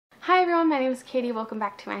everyone, my name is Katie. Welcome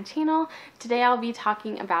back to my channel. Today I'll be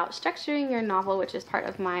talking about structuring your novel, which is part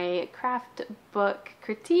of my craft book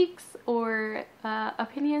critiques or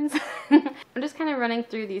opinions. I'm just kind of running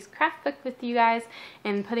through these craft books with you guys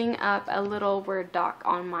and putting up a little Word doc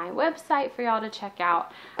on my website for y'all to check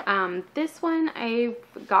out. This one I've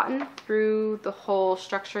gotten through the whole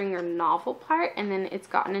structuring your novel part, and then it's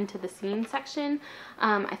gotten into the scene section.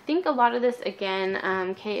 I think a lot of this, again,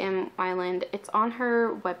 KM Wyland, it's on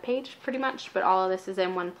her webpage pretty much, but all of this is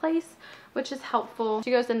in one place, which is helpful.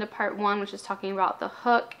 She goes into part 1, which is talking about the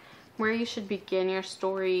hook, where you should begin your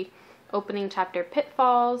story, opening chapter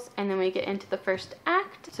pitfalls, and then we get into the first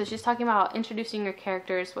act. So she's talking about introducing your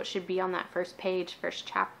characters, what should be on that first page, first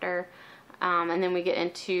chapter, and then we get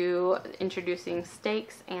into introducing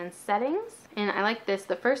stakes and settings. And I like this: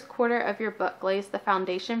 the first quarter of your book lays the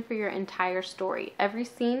foundation for your entire story. Every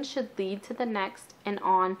scene should lead to the next and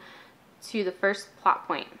on to the first plot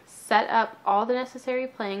point. Set up all the necessary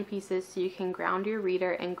playing pieces so you can ground your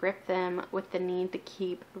reader and grip them with the need to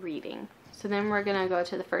keep reading. So then we're gonna go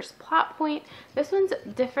to the first plot point. This one's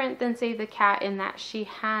different than Save the Cat in that she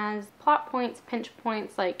has plot points, pinch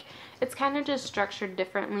points, like it's kind of just structured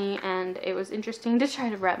differently, and it was interesting to try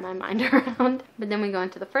to wrap my mind around. But then we go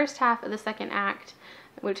into the first half of the second act,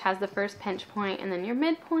 which has the first pinch point, and then your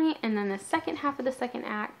midpoint, and then the second half of the second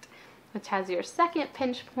act, which has your second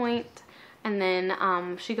pinch point. And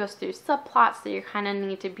then she goes through subplots that you kind of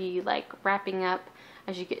need to be like wrapping up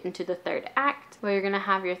as you get into the third act, where you're going to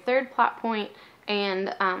have your third plot point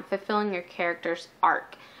and fulfilling your character's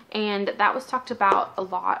arc. And that was talked about a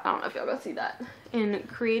lot, I don't know if y'all gonna see that, in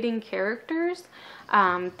creating characters.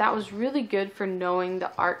 That was really good for knowing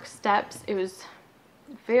the arc steps. It was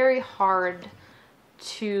very hard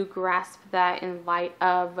to grasp that in light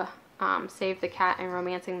of Save the Cat and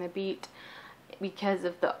Romancing the Beat, because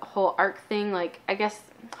of the whole arc thing. Like, I guess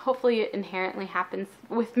hopefully it inherently happens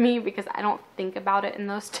with me because I don't think about it in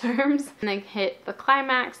those terms. And then hit the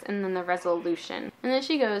climax and then the resolution. And then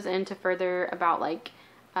she goes into further about like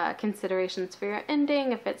considerations for your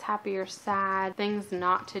ending, if it's happy or sad, things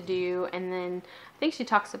not to do, and then I think she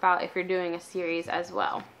talks about if you're doing a series as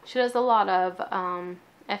well. She does a lot of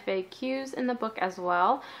FAQs in the book as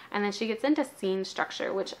well, and then she gets into scene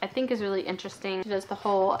structure, which I think is really interesting. She does the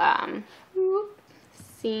whole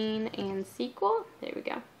scene and sequel. There we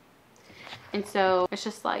go. And so it's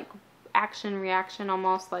just like action reaction,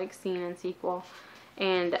 almost like scene and sequel.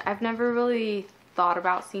 And I've never really thought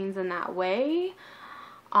about scenes in that way,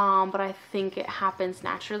 but I think it happens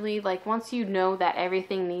naturally. Like, once you know that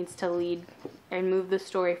everything needs to lead and move the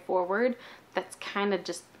story forward, that's kind of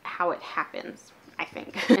just how it happens, I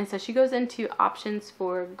think. And so she goes into options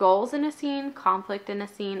for goals in a scene, conflict in a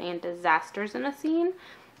scene, and disasters in a scene.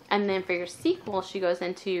 And then for your sequel, she goes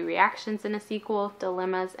into reactions in a sequel,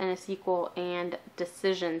 dilemmas in a sequel, and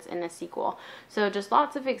decisions in a sequel. So just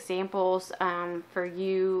lots of examples for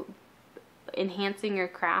you enhancing your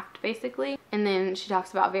craft, basically. And then she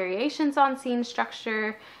talks about variations on scene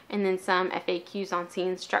structure, and then some FAQs on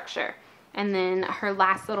scene structure. And then her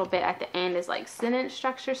last little bit at the end is like sentence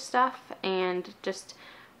structure stuff, and just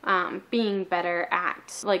being better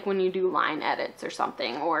at like when you do line edits or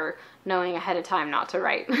something, or knowing ahead of time not to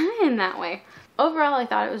write in that way. Overall, I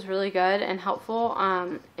thought it was really good and helpful.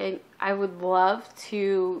 I would love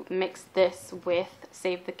to mix this with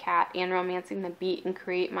Save the Cat and Romancing the Beat and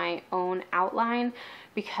create my own outline,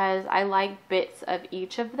 because I like bits of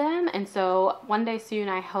each of them. And so one day soon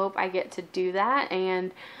I hope I get to do that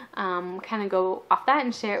and kind of go off that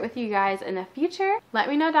and share it with you guys in the future. Let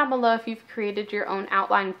me know down below if you've created your own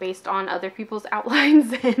outline based on other people's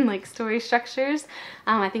outlines and like story structures.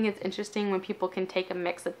 I think it's interesting when people can take a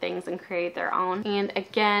mix of things and create their own. And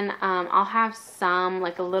again, I'll have some,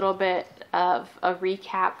 like a little bit of a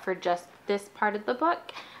recap for just this part of the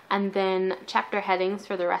book, and then chapter headings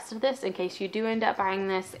for the rest of this in case you do end up buying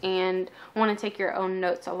this and want to take your own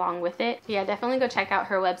notes along with it. Yeah, definitely go check out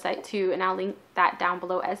her website too, and I'll link that down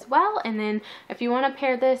below as well. And then if you want to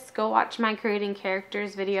pair this, go watch my creating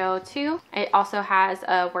characters video too. It also has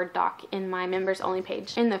a Word doc in my members only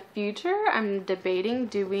page. In the future, I'm debating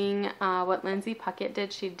doing what Lindsay Puckett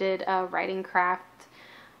did. She did a writing craft,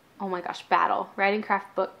 oh my gosh, writing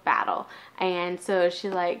craft book battle. And so she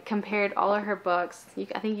like compared all of her books.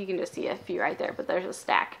 I think you can just see a few right there, but there's a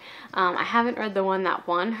stack. I haven't read the one that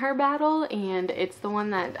won her battle, and it's the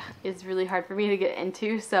one that is really hard for me to get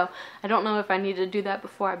into, so I don't know if I need to do that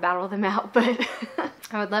before I battle them out. But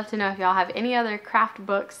I would love to know if y'all have any other craft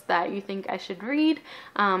books that you think I should read.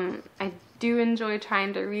 I do enjoy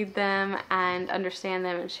trying to read them and understand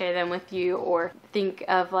them and share them with you, or think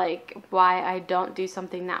of like why I don't do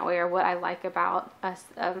something that way or what I like about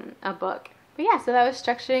a book. But yeah, so that was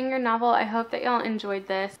structuring your novel. I hope that y'all enjoyed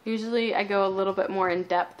this. Usually I go a little bit more in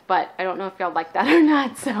depth, but I don't know if y'all like that or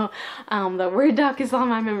not. So the Word doc is on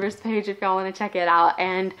my members page if y'all want to check it out.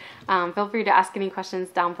 And feel free to ask any questions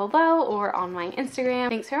down below or on my Instagram.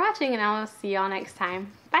 Thanks for watching, and I will see y'all next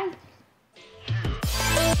time. Bye!